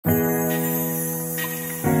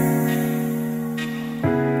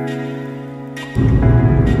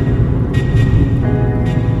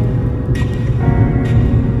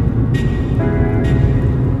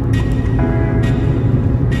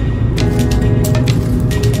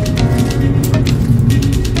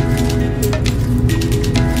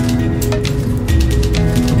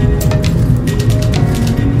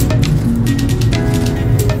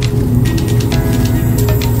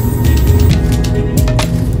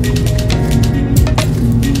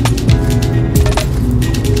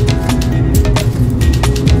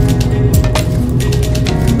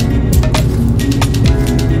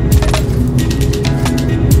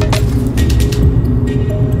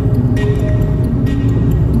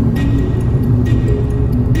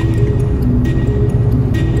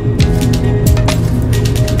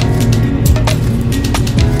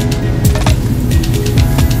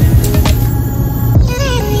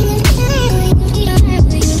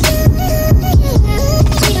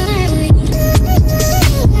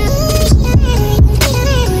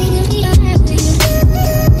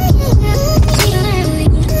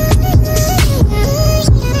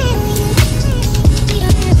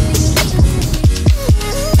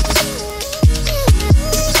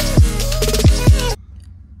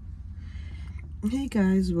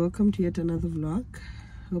guys, welcome to yet another vlog.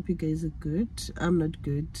 Hope you guys are good. I'm not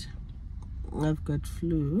good. I've got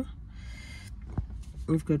flu,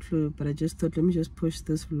 but I just thought, let me just push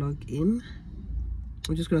this vlog in.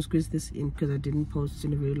 I'm just gonna squeeze this in because I didn't post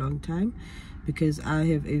in a very long time, because I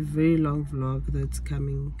have a very long vlog that's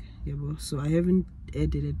coming, so I haven't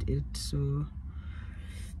edited it. So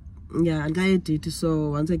yeah, I edit,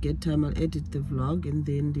 so once I get time I'll edit the vlog and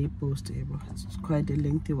then they post it. It's quite a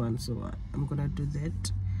lengthy one, so I'm gonna do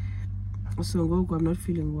that. So I'm not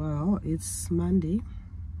feeling well. It's Monday,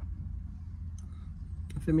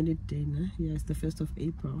 family day, yeah, it's the 1st of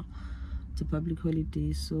April. It's a public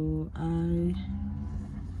holiday, so I'm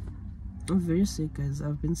very sick, guys.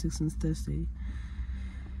 I've been sick since Thursday.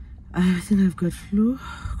 I think I've got flu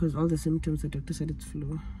because all the symptoms, the doctor said it's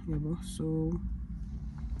flu, so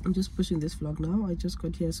I'm just pushing this vlog now. I just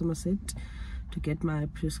got here Somerset to get my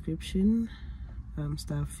prescription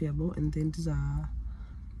stuff, and then these are,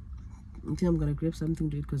 I think I'm gonna grab something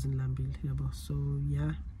to eat because in Lambil, so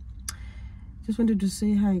yeah, just wanted to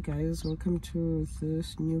say hi guys, welcome to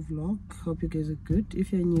this new vlog. Hope you guys are good.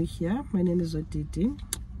 If you're new here, my name is Odidi,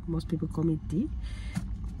 most people call me D,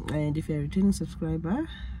 and if you're a returning subscriber,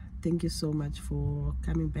 thank you so much for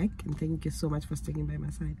coming back, and thank you so much for sticking by my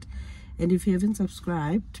side. And if you haven't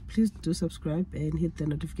subscribed, please do subscribe and hit the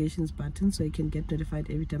notifications button so you can get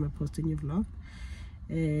notified every time I post a new vlog.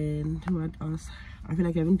 And what else? I feel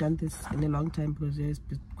like I haven't done this in a long time because there's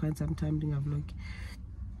been quite some time doing a vlog.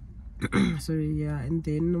 Sorry, yeah. And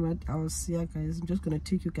then what else? Yeah, guys, I'm just gonna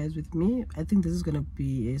take you guys with me. I think this is gonna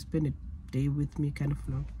be a spend a day with me kind of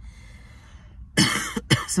vlog.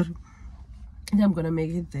 So yeah, I'm gonna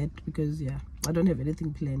make it that because yeah, I don't have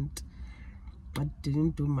anything planned. I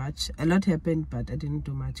didn't do much. A lot happened, but I didn't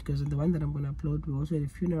do much because the one that I'm gonna upload, we also had a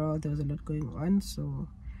funeral. There was a lot going on. So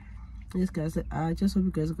yes guys, I just hope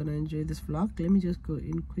you guys are gonna enjoy this vlog. Let me just go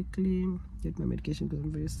in quickly, get my medication because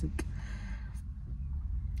I'm very sick,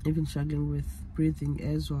 even struggling with breathing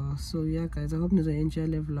as well. So yeah guys, I hope you enjoy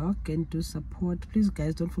the vlog and do support. Please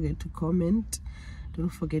guys, don't forget to comment, don't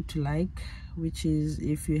forget to like, which is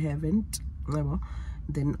if you haven't,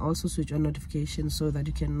 then also switch on notifications so that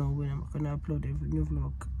you can know when I'm gonna upload a new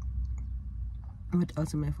vlog. What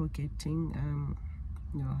else am I forgetting?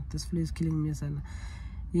 This flu is killing me, son.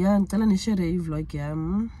 Yeah, and tell me share the vlog,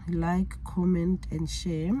 like, comment and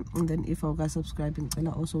share. And then if I guys subscribing, tell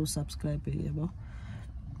also subscribe,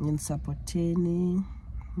 and support any.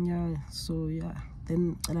 Yeah, so yeah,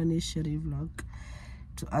 then tell me share the vlog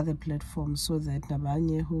to other platforms so that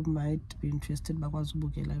nabanye who might be interested bakwazi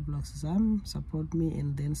ukubukela live vlogs support me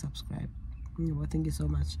and then subscribe. Thank you so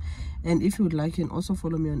much. And if you would like, you can also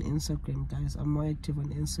follow me on Instagram, guys. I'm more active on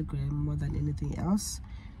Instagram more than anything else.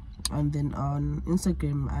 And then on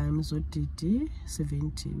Instagram I'm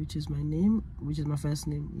Zodidi70, which is my name, which is my first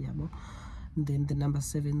name, and then the number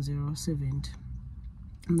 707.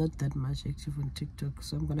 I'm not that much active on TikTok,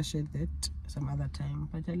 so I'm gonna share that some other time.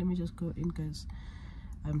 But let me just go in, guys.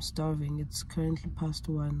 I'm starving. It's currently past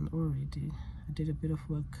 1 already. I did a bit of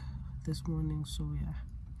work this morning, so yeah,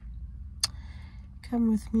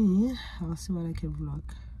 come with me. I'll see what I can vlog.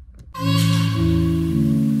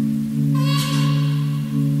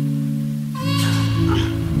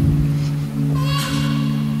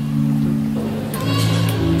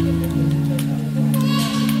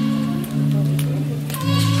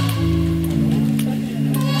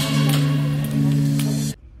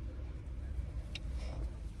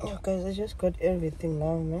 Guys, I just got everything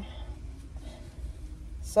now, man.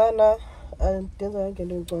 Sana, I don't know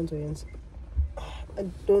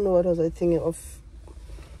what was I thinking of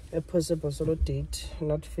a possible solo date.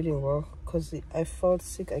 Not feeling well because I felt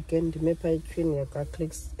sick again. The mepa training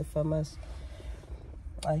clicks a farmers.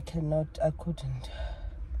 I couldn't.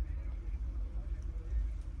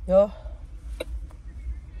 Yo,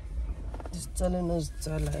 just telling us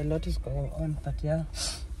a lot is going on, but yeah.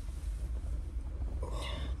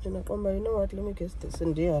 You know what, let me guess this.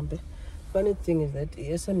 And yeah, funny thing is that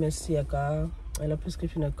SMS and a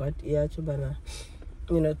prescription I got, it's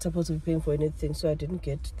supposed to be paying for anything, so I didn't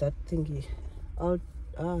get that thingy. I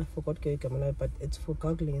forgot but it's for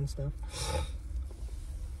goggling and stuff.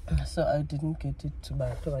 So I didn't get it to buy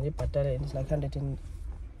and it's like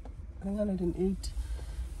 108,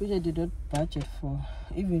 which I did not budget for.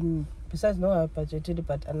 Even besides no, I budgeted,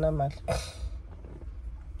 but another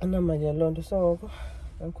alone. So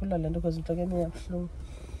because it took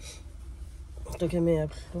me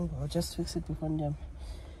up. I'll just fix it before them.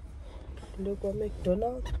 Look at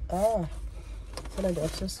McDonald's. So I'm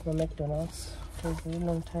obsessed with McDonald's for a very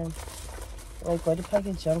long time. I got the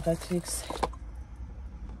package junk at Clicks.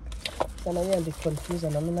 And I am confused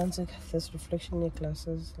and I'm not this reflection in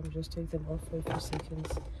classes. I'm just take them off for a few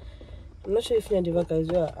seconds. I'm not sure if you guys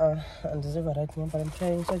are and there's ever right now, but I'm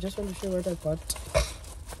trying. So I just want to show you what I got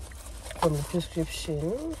from the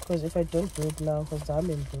prescription. Because if I don't do it now, because I'm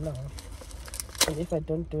in now, and if I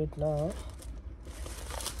don't do it now,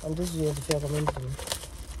 I'm just doing the fair commenting.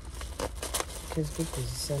 Because good busy,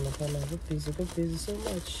 son. Good busy so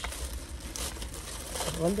much.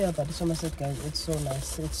 One day about this, I said, guys, it's so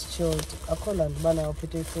nice. It's chilled. I call and banana, I'll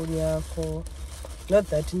put a phone here for. Not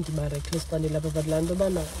that into my reckless panel, but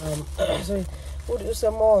Landobana. Sorry, what is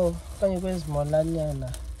some more? Can you go small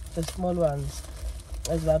lanyana? The small ones,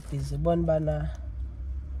 as that busy. One banner.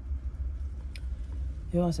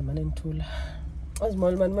 You want some man in tool. A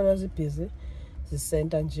small man was busy. The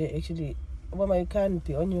center and actually, well, you can't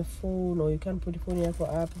be on your phone or you can't put the phone here for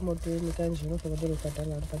app. You can't, for the little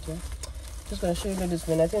catalog, but yeah. Just gonna show you this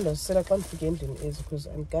when I think the set confident in is because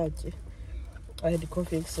I'm gaji. I had the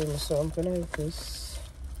coffee exchange, so I'm gonna have this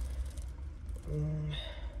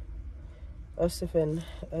Ostefen.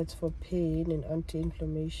 It's for pain and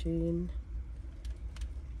anti-inflammation.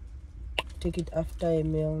 Take it after a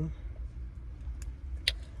meal.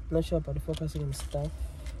 Not sure about the focusing on stuff.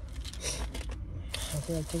 I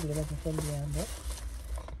think I'll take it up before the other.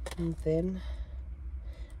 And then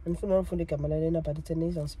and for now, for the Kamalena, but it's a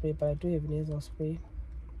nasal spray, but I do have nasal spray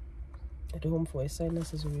at home for a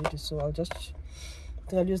sinuses already, so I'll just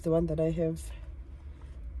I'll use the one that I have.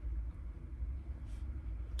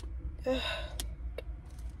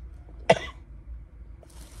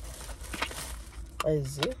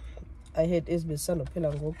 I had SB son of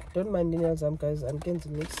Pelango. Don't mind the nails, guys. I'm going to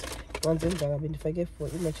mix once in I've been if I get for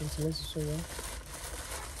emergency, so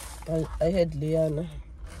yeah. I had Liana.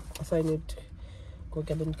 I find it. Go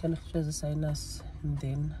get them kind of close the sinus, and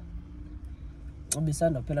then I'll be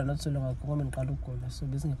signed up not so long ago and Kalukola, so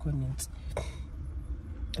business convenience.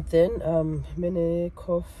 Then many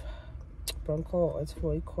cough, broncho, it's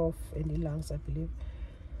for a cough in the lungs, I believe.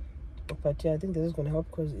 But yeah, I think this is gonna help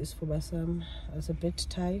because it's for some it's a bit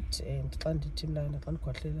tight and can't team line, I can't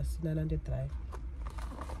quite dry.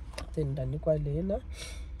 Then Danikwa Lena.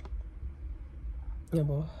 Yeah,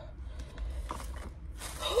 boy.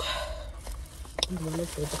 As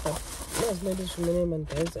many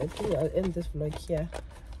guys, I think I'll end this vlog here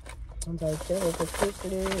and I'll get over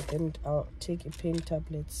quickly and I'll take a pain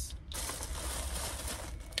tablets.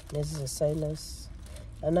 This is a sinus.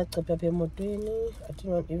 I'm not I didn't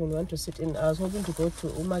even want to sit in. I was hoping to go to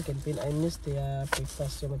Umag and Bin. I missed their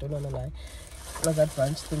breakfast, so I don't want to lie. But that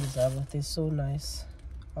brunch thing is they're so nice.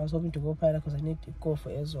 I was hoping to go Pira because I need to go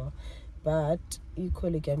for Ezra. But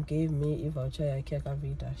equally gave me a voucher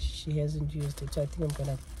Vida. She hasn't used it, so I think I'm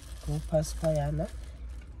gonna go past Payana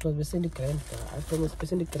because we send the grand. I promise we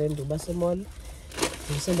send the grand to Basamol.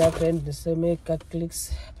 We send our grand the same make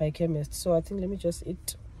clicks by chemist. So I think let me just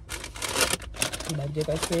eat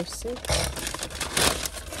KFC.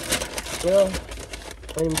 Well,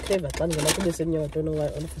 I'm clever. I'm gonna put this in here. I don't know why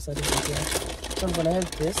all of a sudden it's here. So I'm gonna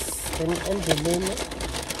have this, then end the lane.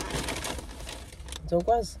 So it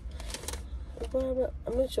was.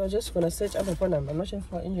 I'm not sure, just gonna search up upon them. I'm not sure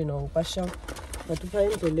for engine or passion, but to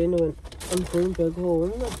find the lane when I'm going back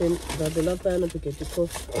home, then the lap time to get the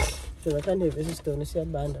cough. So I can't have a sister on a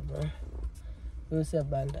band, bro. We'll see a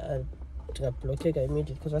band. I'll block it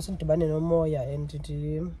immediately because I sent to ban no more. Yeah, and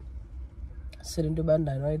the sitting to band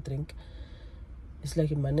and I drink. It's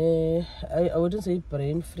like a money. I wouldn't say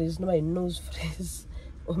brain freeze, no, my nose freeze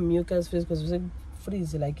or mucus freeze because it's like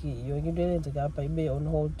freeze like you're getting to gap by bay on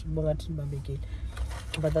hold but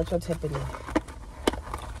that's what's happening.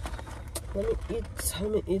 Let me eat how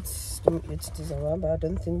many eats this around, but I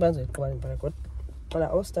don't think bands are coming, but I got an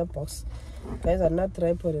oyster box. Guys are not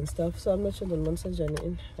tripod and stuff, so I'm not sure the nonsense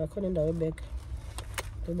in. I couldn't the way back.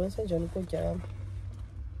 The nonsense journey cook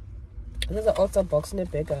there's an oyster box in the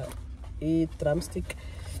bag, a drumstick,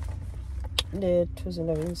 the choosing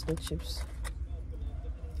the wings, the chips.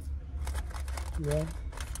 Yeah,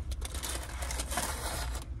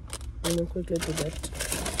 I'm going to quickly do that.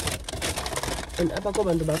 And I'm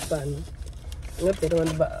going to back fan. I'm going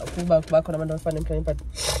to back on the fan, but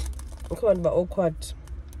I'm going to awkward.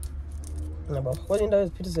 What in there is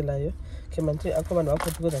pretty liar. Came and I come and walk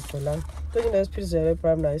up to go to land. Talking there's pretty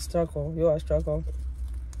primary struggle. You are struggle.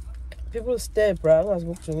 People stay, bro. As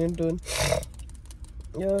booked you doing.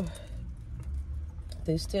 Yo,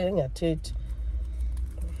 they staring at it.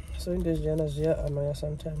 So in this genres, yeah, I know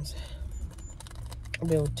sometimes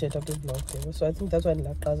they will chat up the blog table. So I think that's why I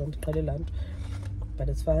like class and Kaale land, but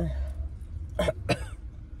it's fine.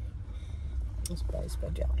 It's spice,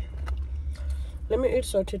 but yeah. Let me eat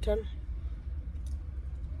sorted.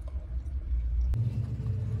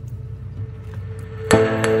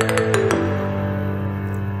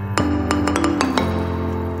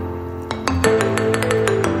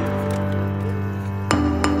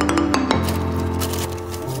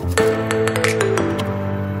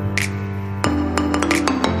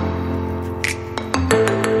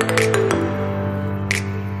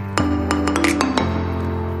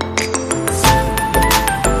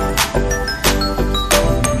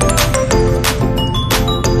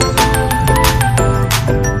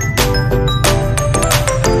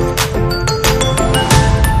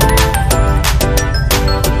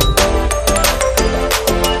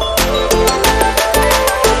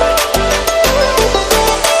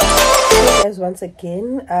 once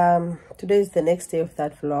again. Today is the next day of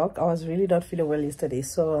that vlog. I was really not feeling well yesterday,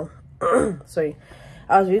 so sorry,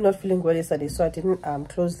 I was really not feeling well yesterday, so I didn't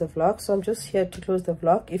close the vlog. So I'm just here to close the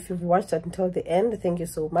vlog. If you've watched it until the end, thank you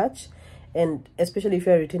so much, and especially if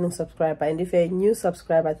you're a returning subscriber, and if you're a new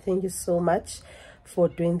subscriber, thank you so much for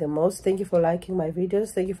doing the most. Thank you for liking my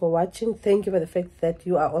videos, thank you for watching, thank you for the fact that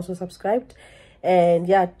you are also subscribed. And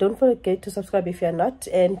yeah, don't forget to subscribe if you're not,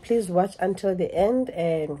 and please watch until the end,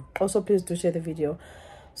 and also please do share the video.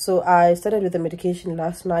 So I started with the medication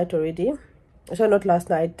last night already, so not last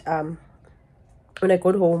night, when I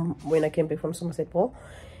got home, when I came back from Somerset Mall.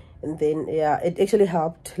 And then yeah, it actually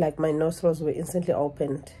helped. Like my nostrils were instantly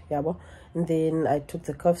opened, yeah. And then I took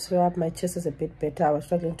the cough syrup. My chest is a bit better. I was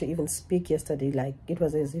struggling to even speak yesterday. Like it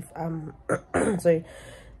was as if sorry,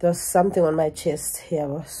 there was something on my chest,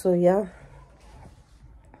 yeah. So yeah,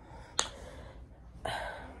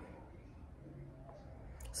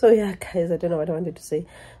 so yeah guys, I don't know what I wanted to say.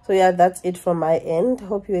 So yeah, that's it from my end.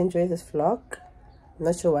 Hope you enjoy this vlog. I'm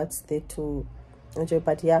not sure what's there to enjoy,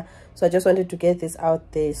 but yeah, so I just wanted to get this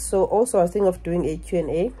out there. So also I was thinking of doing a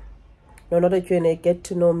Q&A, no, not a Q&A, get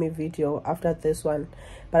to know me video after this one,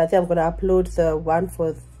 but I think I'm gonna upload the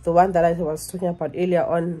one that I was talking about earlier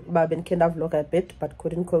on. But I've been kind of vlog a bit, but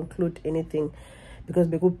couldn't conclude anything because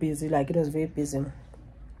we got busy, like it was very busy.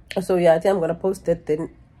 So yeah, I think I'm gonna post it, then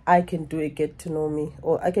I can do a get to know me,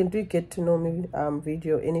 or I can do a get to know me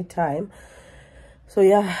video anytime. So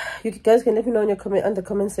yeah, you guys can let me know in your the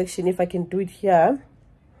comment section if I can do it here.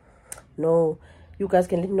 No, you guys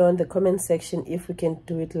can let me know in the comment section if we can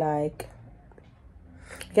do it like,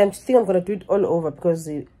 okay, I think I'm gonna do it all over because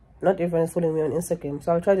not everyone is following me on Instagram,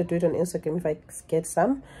 so I'll try to do it on Instagram if I get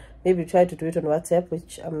some. Maybe try to do it on WhatsApp,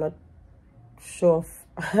 which I'm not sure of.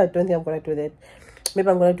 I don't think I'm gonna do that. Maybe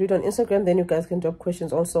I'm gonna do it on Instagram, then you guys can drop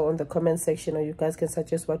questions also on the comment section, or you guys can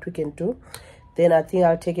suggest what we can do. Then I think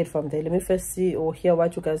I'll take it from there. Let me first see or hear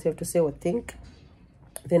what you guys have to say or think,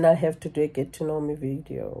 then I'll have to do a get to know me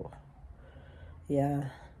video. Yeah,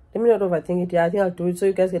 let me not overthink it. Yeah, I think I'll do it so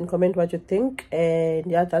you guys can comment what you think. And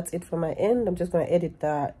yeah, that's it from my end. I'm just gonna edit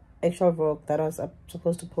the actual vlog that I was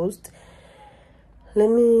supposed to post. Let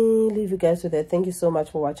me leave you guys with that. Thank you so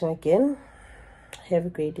much for watching again. Have a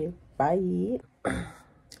great day. Bye.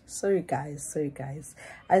 Sorry guys,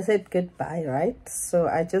 I said goodbye, right? So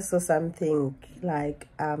I just saw something like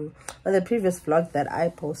on the previous vlog that I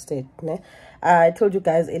posted, I told you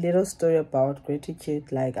guys a little story about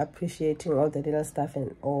gratitude, like appreciating all the little stuff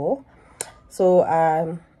and all. So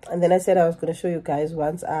and then I said I was going to show you guys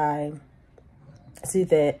once I see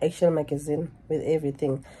the actual magazine with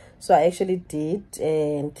everything. So I actually did,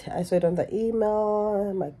 and I saw it on the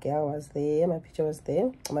email. My girl was there, my picture was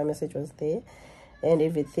there, my message was there, and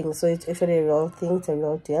everything. So it's actually a real thing, it's a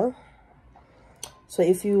real deal. So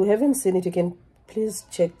if you haven't seen it, you can please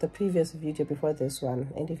check the previous video before this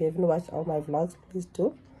one, and if you haven't watched all my vlogs, please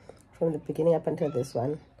do from the beginning up until this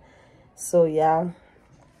one. So yeah,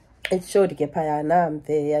 it showed Gepayana. I'm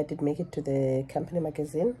there. I did make it to the company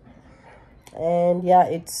magazine, and yeah,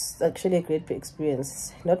 it's actually a great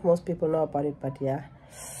experience. Not most people know about it, but yeah,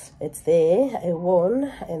 it's there. I won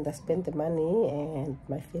and I spent the money, and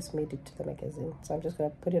my face made it to the magazine. So I'm just gonna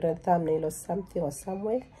put it on a thumbnail or something or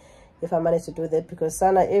somewhere if I manage to do that, because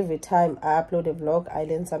Sana, every time I upload a vlog, I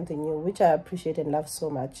learn something new, which I appreciate and love so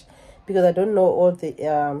much, because I don't know all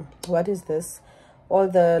the what is this, all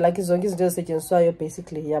the like so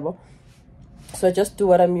basically, yeah. So I just do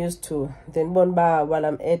what I'm used to. Then while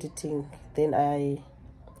I'm editing, then I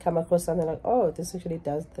come across something like, oh, this actually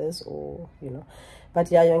does this, or you know. But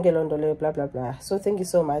yeah, blah blah blah. So thank you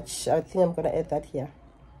so much. I think I'm gonna add that here.